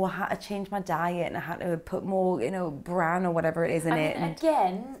 I had to change my diet and I had to put more, bran or whatever it is in it. And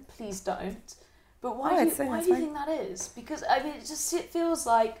again, please don't. But why do you think that is? Because, it feels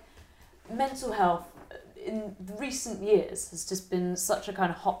like mental health in recent years has just been such a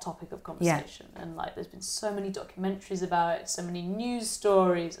kind of hot topic of conversation. Yeah. And, there's been so many documentaries about it, so many news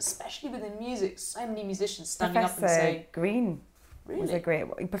stories, especially within music, so many musicians standing up and saying... Green. Really?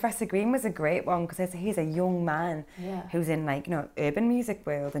 Professor Green was a great one, because he's a young man who's in urban music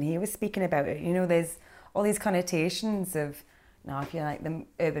world, and he was speaking about it. There's all these connotations of, if you're like the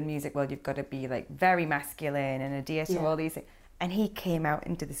urban music world, you've got to be very masculine and adhere to all these things. And he came out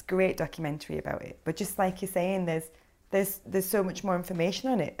into this great documentary about it. But just like you're saying, there's so much more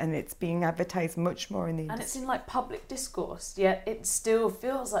information on it, and it's being advertised much more in the industry. And it's in public discourse, yet it still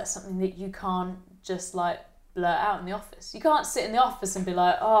feels like something that you can't just blurt out in the office. You can't sit in the office and be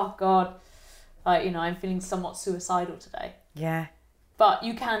like, oh God, I'm feeling somewhat suicidal today. Yeah. But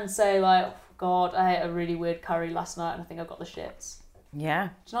you can say oh God, I ate a really weird curry last night and I think I've got the shits. Yeah.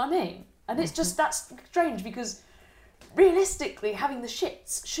 Do you know what I mean? And it's just, that's strange, because realistically having the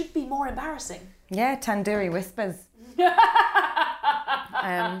shits should be more embarrassing. Yeah, tandoori whispers.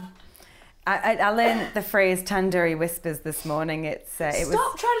 I learned the phrase tandoori whispers this morning. Stop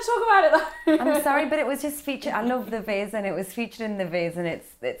trying to talk about it though. I'm sorry, but it was just featured. I love the Viz, and it was featured in the Viz, and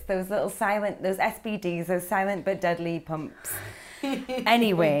it's those little silent, those SBDs, those silent but deadly pumps.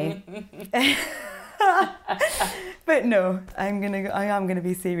 Anyway, but no, I am gonna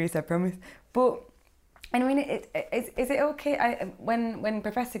be serious, I promise. But is it okay? When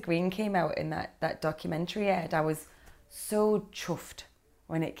Professor Green came out in that documentary aired, I was so chuffed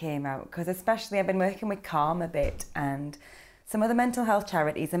when it came out, because especially I've been working with Calm a bit and some other mental health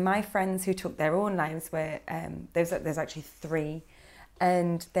charities, and my friends who took their own lives were there's actually 3,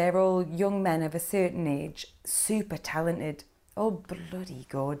 and they're all young men of a certain age, super talented, all bloody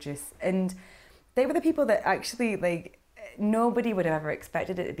gorgeous, and they were the people that actually nobody would have ever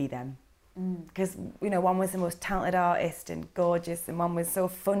expected it to be them, because one was the most talented artist and gorgeous, and one was so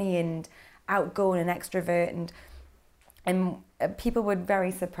funny and outgoing and extrovert, and people were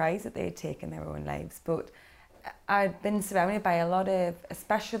very surprised that they had taken their own lives. But I've been surrounded by a lot of,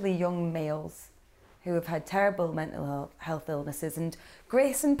 especially young males, who have had terrible mental health illnesses. And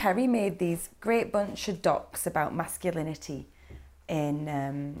Grayson Perry made these great bunch of docs about masculinity and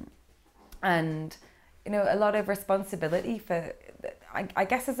a lot of responsibility for, I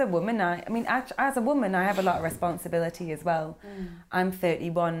guess as a woman, as a woman, I have a lot of responsibility as well. I'm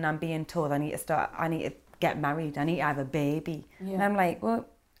 31 and I'm being told I need to get married, I need to have a baby. Yeah. And I'm like, well,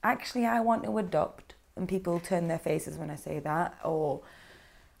 actually I want to adopt. And people turn their faces when I say that, or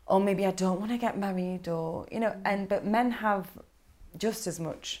maybe I don't want to get married, or but men have just as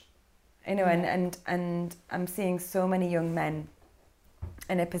much, and I'm seeing so many young men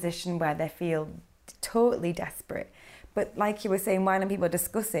in a position where they feel totally desperate. But like you were saying, why don't people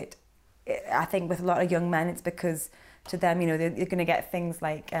discuss it? I think with a lot of young men, it's because to them, you know, they're going to get things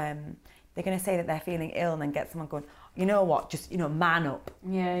like, they're going to say that they're feeling ill and then get someone going, you know what, just, you know, man up,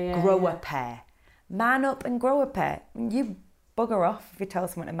 grow a pair. Man up and grow a pair. You bugger off if you tell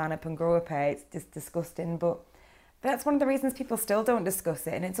someone to man up and grow a pair. It's just disgusting. But that's one of the reasons people still don't discuss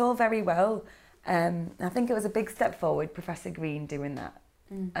it. And it's all very well. I think it was a big step forward, Professor Green doing that.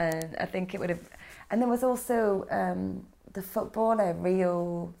 And I think it would have... And there was also the footballer,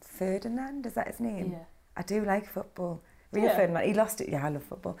 Rio Ferdinand, is that his name? Yeah. I do like football. Rio Ferdinand, he lost it. Yeah, I love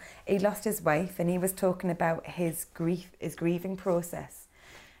football. He lost his wife and he was talking about his grieving process.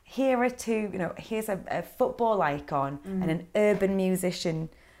 Here are two, you know, here's a football icon and an urban musician.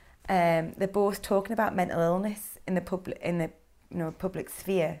 They're both talking about mental illness in the public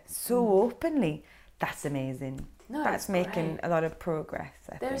sphere so openly. That's amazing. No, that's making a lot of progress.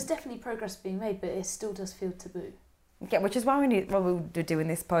 There is definitely progress being made, but it still does feel taboo. Yeah, which is why we're doing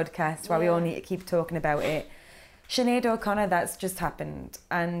this podcast, why we all need to keep talking about it. Sinead O'Connor, that's just happened,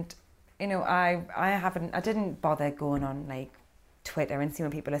 and you know, I didn't bother going on like Twitter and seeing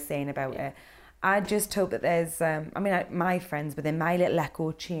what people are saying about it. I just hope that there's, my friends within my little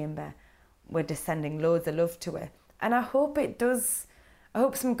echo chamber were just sending loads of love to her, and I hope it does. I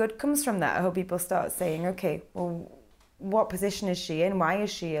hope some good comes from that. I hope people start saying, okay, well, what position is she in? Why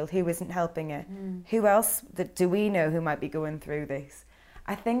is she ill? Who isn't helping her? Who else do we know who might be going through this?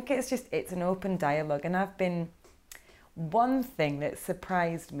 I think it's an open dialogue. And one thing that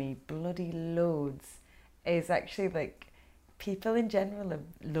surprised me bloody loads is actually like people in general are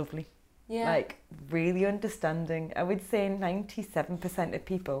lovely. Yeah. Like really understanding. I would say 97% of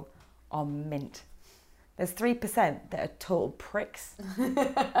people are mint. There's 3% that are total pricks.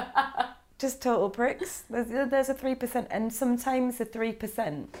 Just total pricks. There's a 3%, and sometimes the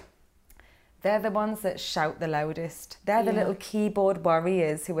 3%, they're the ones that shout the loudest. They're the little keyboard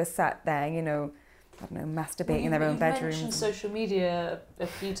warriors who are sat there, you know, I don't know, masturbating in their own bedrooms. You mentioned social media a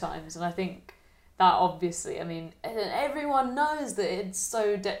few times, and I think that obviously, I mean, everyone knows that it's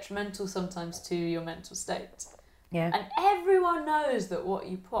so detrimental sometimes to your mental state. Yeah. And everyone knows that what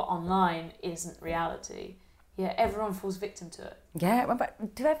you put online isn't reality. Yeah, everyone falls victim to it. Yeah, but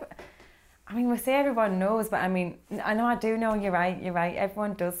we say everyone knows, but I mean, I know I do know, you're right,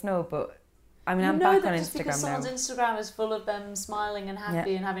 everyone does know, but I mean, I'm back on Instagram now. Just because someone's Instagram is full of them smiling and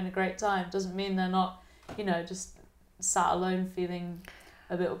happy and having a great time doesn't mean they're not, you know, just sat alone feeling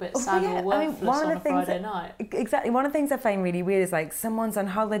a little bit sad or worthless on a Friday night. Exactly. One of the things I find really weird is like someone's on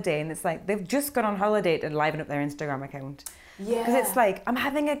holiday and it's like they've just gone on holiday to liven up their Instagram account. Yeah. Because it's like, I'm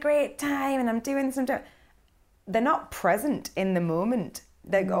having a great time and I'm doing some... They're not present in the moment.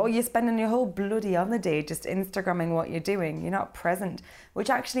 Like, you're spending your whole bloody holiday just Instagramming what you're doing. You're not present. Which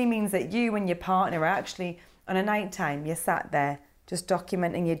actually means that you and your partner are actually, on a night time, you're sat there just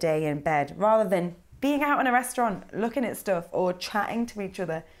documenting your day in bed rather than being out in a restaurant, looking at stuff or chatting to each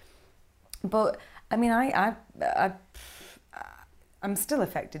other. But I mean, I'm still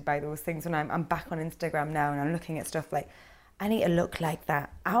affected by those things when I'm back on Instagram now and I'm looking at stuff like, I need to look like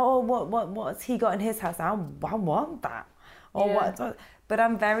that. Oh, what's he got in his house? I want that. Or what? But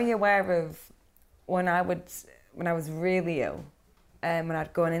I'm very aware of when I was really ill, when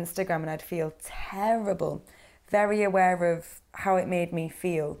I'd go on Instagram and I'd feel terrible. Very aware of how it made me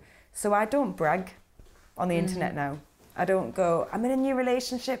feel. So I don't brag on the internet now. I don't go, I'm in a new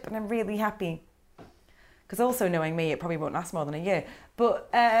relationship and I'm really happy. Because also knowing me, it probably won't last more than a year. But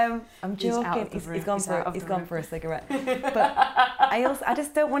I'm joking. He's gone for a cigarette. But I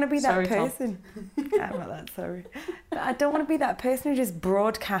just don't want to be that person. I'm not that sorry. But I don't want to be that person who just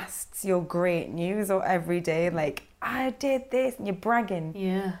broadcasts your great news or every day. Like, I did this and you're bragging.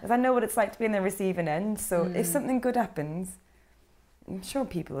 Yeah. Because I know what it's like to be in the receiving end. So if something good happens, I'm sure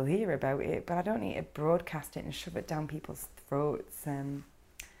people will hear about it. But I don't need to broadcast it and shove it down people's throats.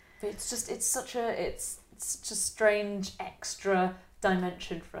 But it's such a strange extra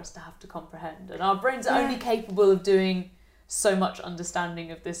dimension for us to have to comprehend, and our brains are only capable of doing so much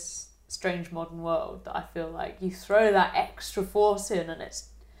understanding of this strange modern world that I feel like you throw that extra force in, and it's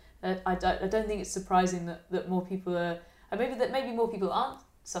I don't think it's surprising that more people are, and maybe more people aren't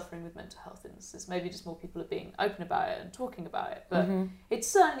suffering with mental health illnesses. Maybe just more people are being open about it and talking about it. But it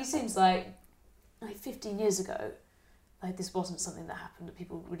certainly seems like 15 years ago, like this wasn't something that happened that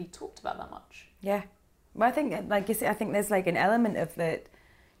people really talked about that much. Yeah. Well, I think, like you say, I think there's like an element of that.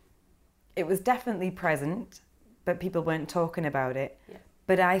 It was definitely present, but people weren't talking about it. Yeah.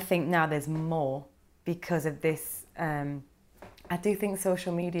 But I think now there's more because of this. I do think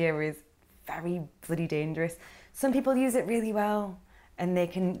social media is very bloody dangerous. Some people use it really well, and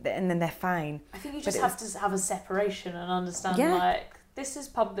then they're fine. I think you just have to have a separation and understand like this is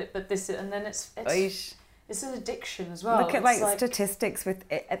public, but this is, and then it's It's an addiction as well. Look at like statistics with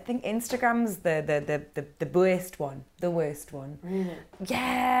it. I think Instagram's the worst one. The worst one. Really?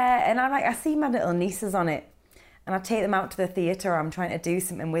 Yeah, and I see my little nieces on it, and I take them out to the theatre. I'm trying to do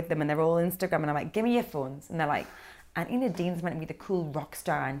something with them, and they're all Instagram, and I'm like, give me your phones, and they're like, Auntie Nadine's meant to be the cool rock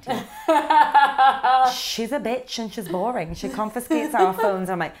star auntie. She's a bitch and she's boring. She confiscates our phones.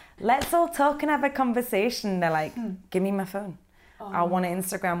 I'm like, let's all talk and have a conversation. They're like, give me my phone. I want to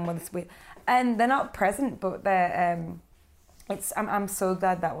Instagram with. And they're not present, but they're. I'm so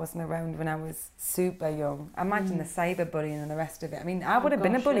glad that wasn't around when I was super young. Imagine the cyberbullying and the rest of it. I mean, I would have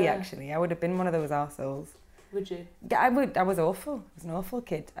been a bully actually. I would have been one of those arseholes. Would you? Yeah, I would. I was awful. I was an awful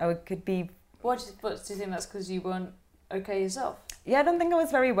kid. Could be. What do you think that's because you weren't okay yourself? Yeah, I don't think I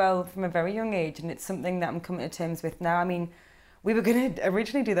was very well from a very young age, and it's something that I'm coming to terms with now. I mean, we were going to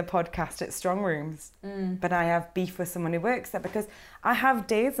originally do the podcast at Strong Rooms, but I have beef with someone who works there because I have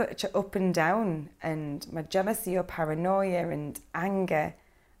days which are up and down, and my jealousy or paranoia and anger,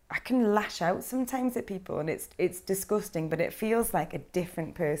 I can lash out sometimes at people, and it's disgusting, but it feels like a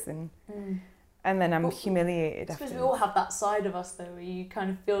different person. And then I'm humiliated. I suppose we all have that side of us though, where you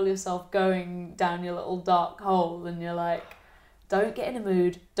kind of feel yourself going down your little dark hole, and you're like, don't get in a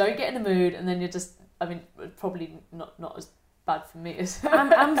mood, and then you're just, I mean, probably not as bad for me as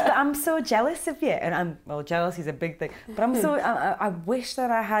I'm so jealous of you, and jealousy is a big thing, but I wish that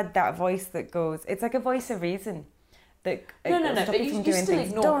I had that voice that goes, it's like a voice of reason that no, stop but you from you doing still things.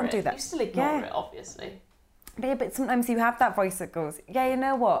 ignore Don't it. do that. You still ignore it, obviously. But sometimes you have that voice that goes, yeah, you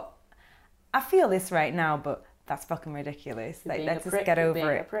know what, I feel this right now, but that's fucking ridiculous. Like, let's just get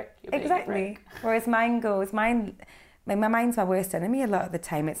over it. Exactly. Whereas mine goes, my mind's my worst enemy a lot of the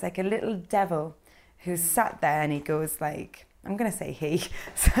time. It's like a little devil who's sat there, and he goes like, I'm going to say he,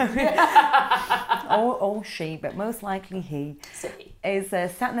 or she, but most likely he, is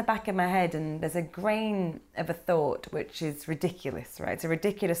sat in the back of my head, and there's a grain of a thought which is ridiculous, right? It's a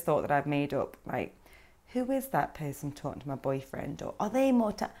ridiculous thought that I've made up, like, who is that person talking to my boyfriend, or are they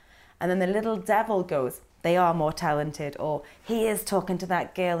more and then the little devil goes, they are more talented, or he is talking to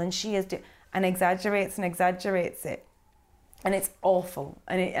that girl and she is and exaggerates it. And it's awful,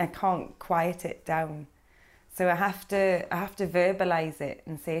 and I can't quiet it down. So I have to verbalise it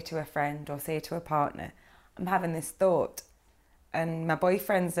and say to a friend or say to a partner, I'm having this thought. And my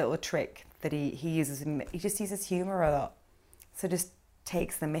boyfriend's little trick that he uses, he just uses humour a lot. So just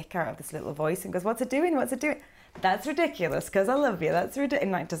takes the mick out of this little voice and goes, what's it doing? That's ridiculous, because I love you. That's ridiculous.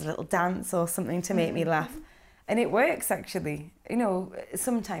 And like does a little dance or something to make me laugh. And it works, actually. You know,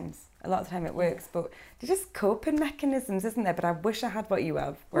 sometimes. A lot of the time it works. But they're just coping mechanisms, isn't there? But I wish I had what you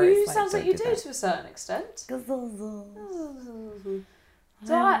have. Well, you sounds like you do to a certain extent. So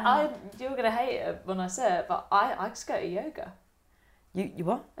you're going to hate it when I say it, but I just go to yoga. You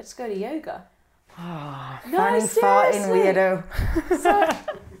what? I just go to yoga. Oh, no, fanning farting weirdo.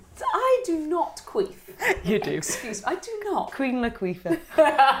 So I do not queef. You do. Excuse me, I do not. Queen Laquifa.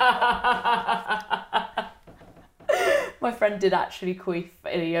 My friend did actually queef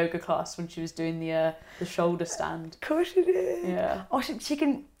in a yoga class when she was doing the shoulder stand. Of course she did. Yeah. Oh, she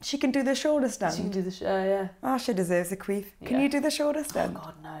can do the shoulder stand. She can do the yeah. Oh, she deserves a queef. Can you do the shoulder stand?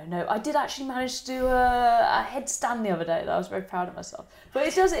 Oh God, no. I did actually manage to do a headstand the other day. That I was very proud of myself. But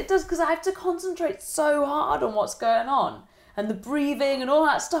it does because I have to concentrate so hard on what's going on and the breathing and all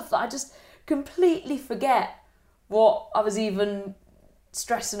that stuff that I just completely forget what I was even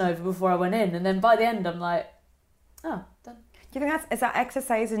stressing over before I went in. And then by the end, I'm like, oh, done. Do you think is that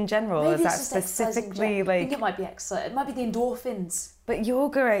exercise in general? Maybe is that specifically like? I think it might be exercise. It might be the endorphins. But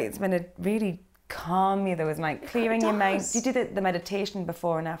yoga, right, it's meant to really calm you. There was like clearing your mind. Do you do the meditation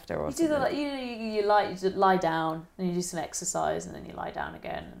before and after, or you something? do that? You lie down and you do some exercise, and then you lie down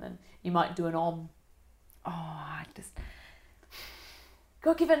again, and then you might do an om. Oh, I just.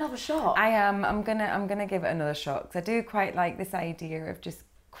 Go give it another shot. I am. I'm gonna give it another shot because I do quite like this idea of just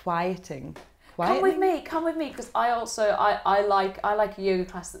quieting. Come with me, because I like a yoga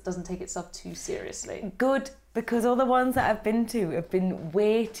class that doesn't take itself too seriously. Good, because all the ones that I've been to have been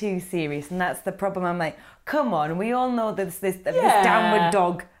way too serious, and that's the problem. I'm like, come on, we all know this downward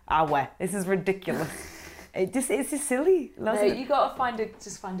dog hour. This is ridiculous. It's just silly. No, you gotta find a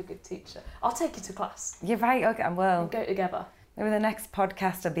good teacher. I'll take you to class. You're right. Okay, well, we'll go together. Maybe the next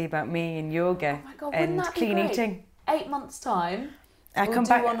podcast will be about me and yoga and clean eating. 8 months time. We'll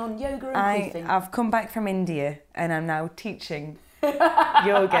do one on yoga and queefing. I've come back from India and I'm now teaching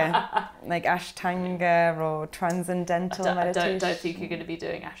yoga, like Ashtanga or transcendental meditation. I don't think you're going to be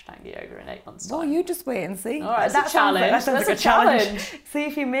doing Ashtanga yoga in 8 months' time. Well, you just wait and see. All right, that's a challenge. That sounds like a challenge. See,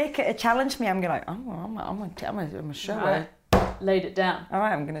 if you make it a challenge me, I'm going to I'm a show her. Laid it down. All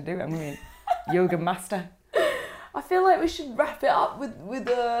right, I'm going to do it. I'm going to be yoga master. I feel like we should wrap it up with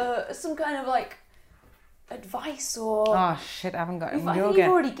some kind of like advice or. Oh shit! I haven't got I yoga. think you've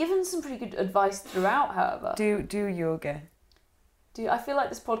already given some pretty good advice throughout. However, do yoga. I feel like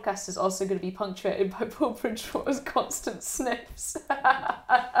this podcast is also going to be punctuated by Paul Bridgewater's constant sniffs.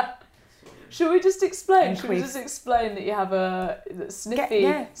 Should we just explain? Should we just explain that you have a sniffy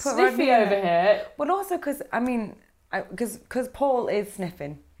over here? Well, also because because Paul is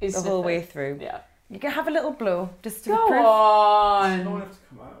sniffing whole way through. Yeah. You can have a little blow just to Go proof. on. You don't have to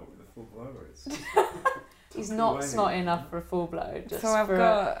come out with a full blow. He's not snotty enough for a full blow. So I've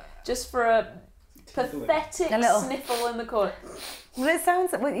got just for a pathetic sniffle in the corner. Well, it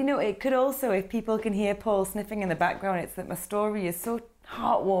sounds well. It could also, if people can hear Paul sniffing in the background, it's that my story is so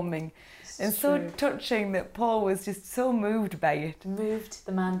heartwarming and so touching that Paul was just so moved by it. Moved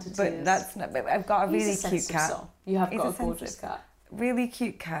the man to tears. But that's not. But I've got a really cute cat. You have got a gorgeous cat. Really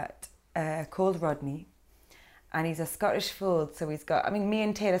cute cat called Rodney, and he's a Scottish fold. So he's got. Me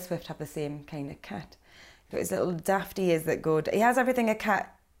and Taylor Swift have the same kind of cat. He's got his little daft ears that go. He has everything a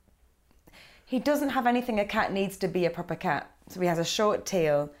cat. He doesn't have anything a cat needs to be a proper cat. So he has a short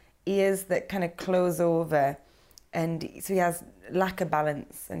tail, ears that kind of close over, and so he has lack of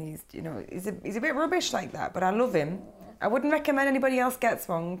balance, and he's a bit rubbish like that. But I love him. I wouldn't recommend anybody else gets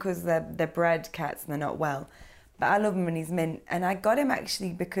one because they're bred cats and they're not well. But I love him and he's mint. And I got him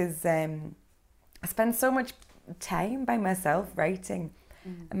actually because I spend so much time by myself writing,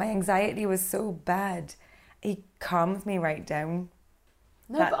 and my anxiety was so bad. He calms me right down.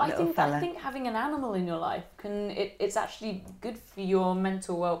 No, but I think having an animal in your life it's actually good for your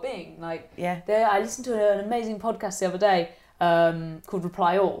mental well-being. I listened to an amazing podcast the other day called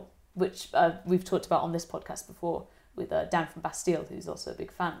Reply All, which we've talked about on this podcast before with Dan from Bastille, who's also a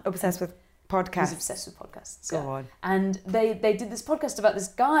big fan. Obsessed with podcasts. He's obsessed with podcasts. Go on. And they did this podcast about this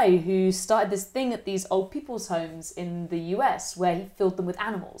guy who started this thing at these old people's homes in the US where he filled them with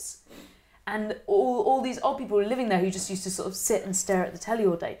animals. And all these old people who were living there who just used to sort of sit and stare at the telly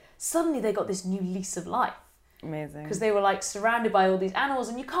all day, suddenly they got this new lease of life. Amazing. Because they were like surrounded by all these animals,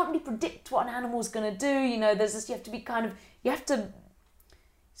 and you can't really predict what an animal's going to do. There's this, you have to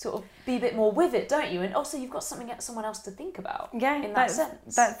sort of be a bit more with it, don't you? And also you've got someone else to think about. Yeah, in that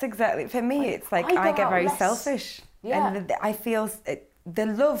sense. That's exactly, for me, it's like I get very selfish. Yeah. And I feel the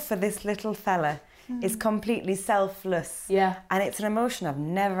love for this little fella is completely selfless. Yeah. And it's an emotion I've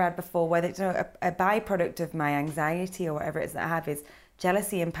never had before, whether it's a byproduct of my anxiety or whatever it is that I have is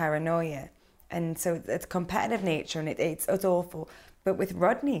jealousy and paranoia. And so it's competitive nature, and it's awful. But with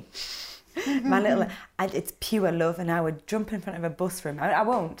Rodney, my little, it's pure love, and I would jump in front of a bus for him. I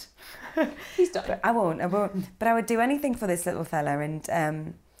won't. He's done. I won't. But I would do anything for this little fella,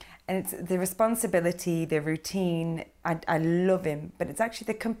 and it's the responsibility, the routine. I love him, but it's actually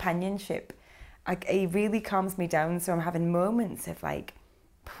the companionship. He really calms me down, so I'm having moments of like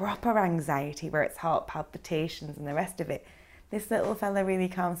proper anxiety where it's heart palpitations and the rest of it. This little fella really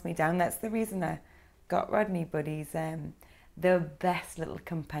calms me down. That's the reason I got Rodney, but he's the best little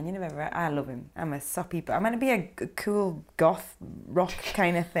companion I've ever had. I love him. I'm a soppy, but I'm meant to be a cool goth rock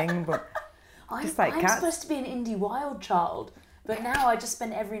kind of thing, but just like cats. I'm supposed to be an indie wild child, but now I just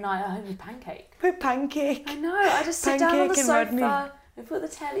spend every night at home with Pancake. With Pancake. I know. I just sit down on the sofa. Rodney. We put the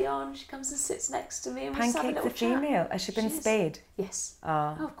telly on, she comes and sits next to me and we just have a Pancake's little a female. Has she been spayed? Yes.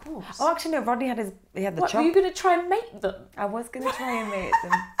 Oh. Oh, of course. Oh, actually, no, Rodney had the chop. Were you going to try and mate them? I was going to try and mate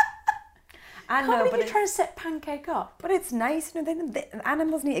them. I Can't know, believe but you're trying to set Pancake up. But it's nice, the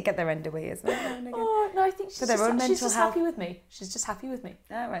animals need to get their end away as well. Oh, no, I think she's just happy with me. She's just happy with me.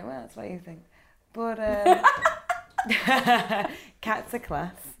 All right, well, that's what you think. But cats are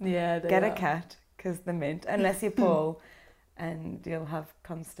class. Yeah, they Get are. a cat, because they're mint. Unless you're Paul, and you'll have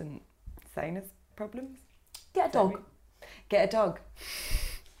constant sinus problems. Get a dog. Get a dog.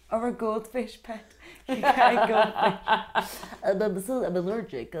 Or a goldfish pet. You get a goldfish. I'm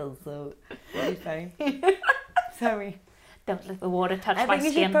allergic, so it'll be fine. Sorry. Don't let the water touch I my think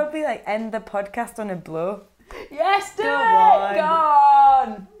you skin. should probably end the podcast on a blow. Yes, do Go it! on. Go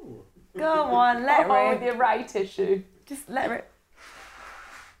on! Go on, let with rip. your right tissue. Just let rip.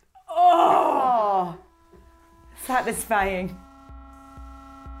 Oh! Satisfying.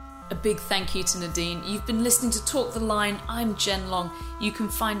 A big thank you to Nadine. You've been listening to Talk the Line. I'm Jen Long. You can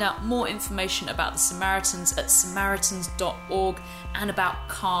find out more information about the Samaritans at samaritans.org and about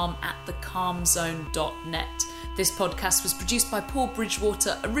Calm at thecalmzone.net. This podcast was produced by Paul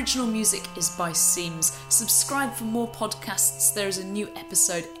Bridgewater. Original music is by Seams. Subscribe for more podcasts. There is a new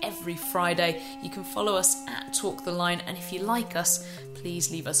episode every Friday. You can follow us at Talk the Line, and if you like us,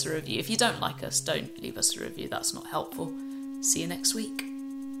 please leave us a review. If you don't like us, don't leave us a review. That's not helpful. See you next week.